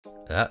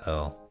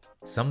Uh-oh,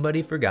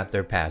 somebody forgot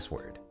their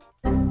password.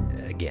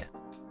 Again.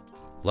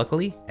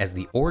 Luckily, as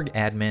the org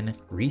admin,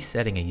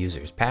 resetting a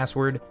user's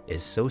password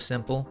is so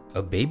simple,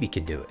 a baby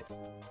could do it.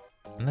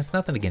 And that's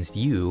nothing against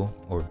you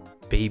or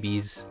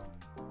babies.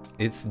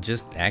 It's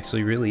just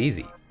actually really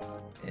easy.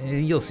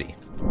 You'll see.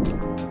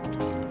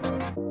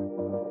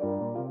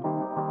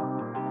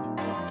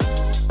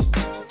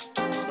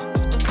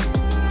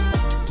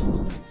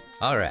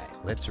 Alright,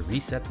 let's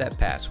reset that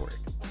password.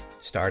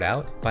 Start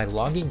out by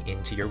logging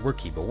into your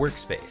Workiva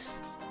workspace.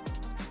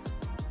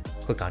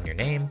 Click on your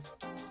name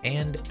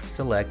and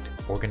select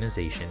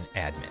Organization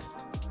Admin.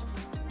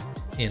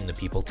 In the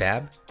People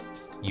tab,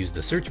 use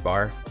the search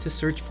bar to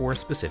search for a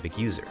specific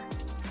user.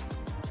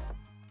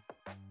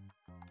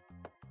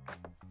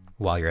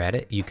 While you're at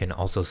it, you can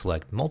also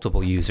select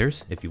multiple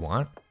users if you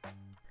want,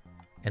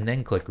 and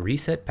then click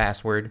Reset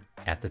Password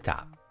at the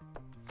top.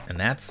 And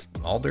that's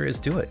all there is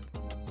to it.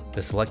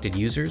 The selected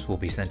users will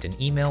be sent an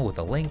email with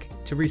a link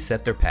to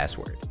reset their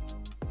password,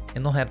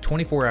 and they'll have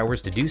 24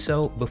 hours to do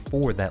so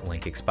before that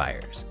link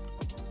expires.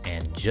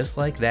 And just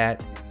like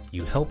that,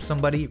 you help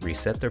somebody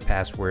reset their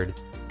password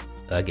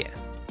again.